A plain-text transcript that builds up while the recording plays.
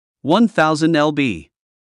1000 lb.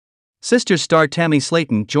 Sister star Tammy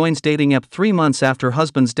Slaton joins dating app 3 months after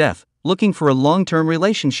husband's death, looking for a long-term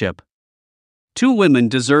relationship. Two women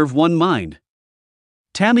deserve one mind.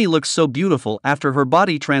 Tammy looks so beautiful after her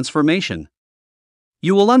body transformation.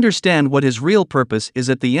 You will understand what his real purpose is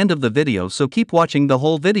at the end of the video, so keep watching the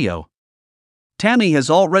whole video. Tammy has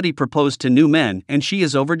already proposed to new men and she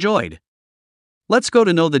is overjoyed. Let's go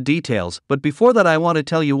to know the details, but before that I want to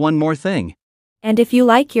tell you one more thing. And if you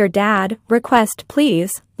like your dad request,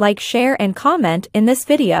 please like, share and comment in this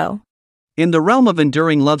video. In the realm of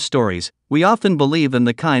enduring love stories, we often believe in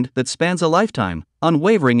the kind that spans a lifetime,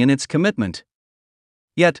 unwavering in its commitment.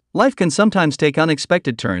 Yet, life can sometimes take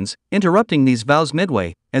unexpected turns, interrupting these vows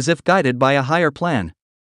midway, as if guided by a higher plan.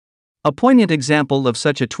 A poignant example of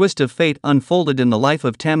such a twist of fate unfolded in the life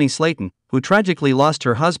of Tammy Slaton, who tragically lost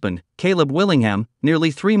her husband, Caleb Willingham, nearly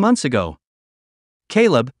 3 months ago.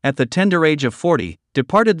 Caleb, at the tender age of 40,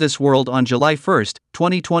 departed this world on July 1,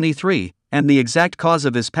 2023, and the exact cause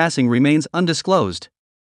of his passing remains undisclosed.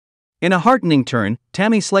 In a heartening turn,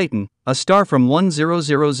 Tammy Slaton, a star from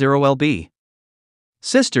 1000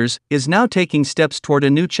 Sisters, is now taking steps toward a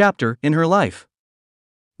new chapter in her life.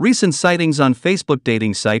 Recent sightings on Facebook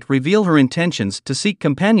dating site reveal her intentions to seek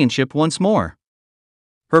companionship once more.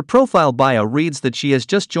 Her profile bio reads that she has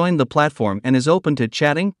just joined the platform and is open to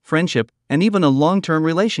chatting, friendship, and even a long-term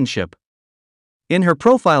relationship. In her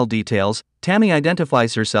profile details, Tammy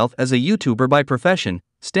identifies herself as a YouTuber by profession,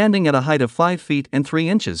 standing at a height of 5 feet and 3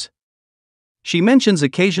 inches. She mentions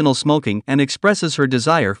occasional smoking and expresses her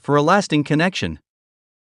desire for a lasting connection.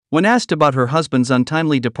 When asked about her husband's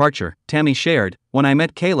untimely departure, Tammy shared, "When I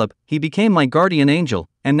met Caleb, he became my guardian angel,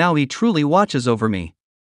 and now he truly watches over me.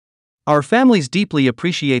 Our families deeply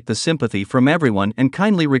appreciate the sympathy from everyone and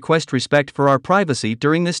kindly request respect for our privacy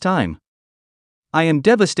during this time. I am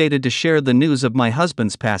devastated to share the news of my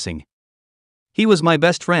husband's passing. He was my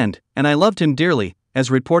best friend, and I loved him dearly,"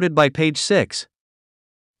 as reported by Page 6.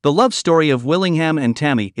 The love story of Willingham and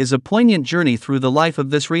Tammy is a poignant journey through the life of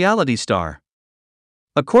this reality star.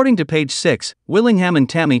 According to Page 6, Willingham and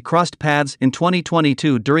Tammy crossed paths in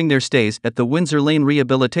 2022 during their stays at the Windsor Lane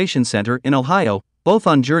Rehabilitation Center in Ohio, both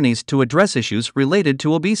on journeys to address issues related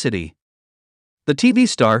to obesity. The TV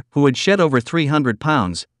star, who had shed over 300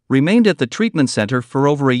 pounds, remained at the treatment center for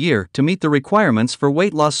over a year to meet the requirements for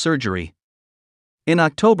weight loss surgery. In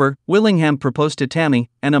October, Willingham proposed to Tammy,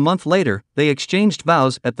 and a month later, they exchanged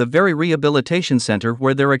vows at the very rehabilitation center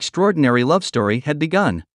where their extraordinary love story had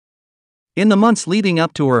begun. In the months leading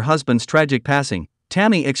up to her husband's tragic passing,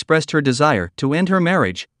 Tammy expressed her desire to end her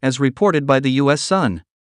marriage, as reported by the U.S. Sun.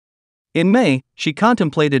 In May, she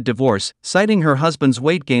contemplated divorce, citing her husband's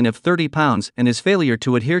weight gain of 30 pounds and his failure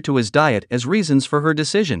to adhere to his diet as reasons for her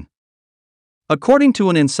decision. According to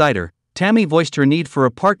an insider, Tammy voiced her need for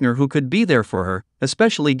a partner who could be there for her,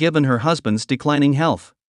 especially given her husband's declining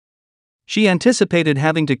health. She anticipated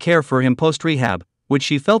having to care for him post-rehab, which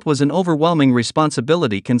she felt was an overwhelming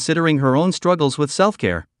responsibility considering her own struggles with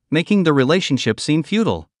self-care, making the relationship seem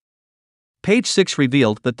futile. Page 6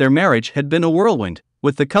 revealed that their marriage had been a whirlwind,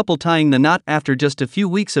 with the couple tying the knot after just a few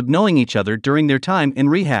weeks of knowing each other during their time in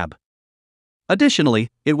rehab. Additionally,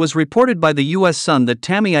 it was reported by the U.S. Sun that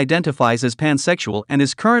Tammy identifies as pansexual and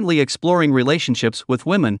is currently exploring relationships with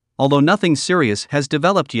women, although nothing serious has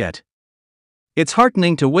developed yet. It's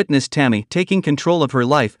heartening to witness Tammy taking control of her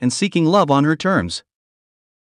life and seeking love on her terms.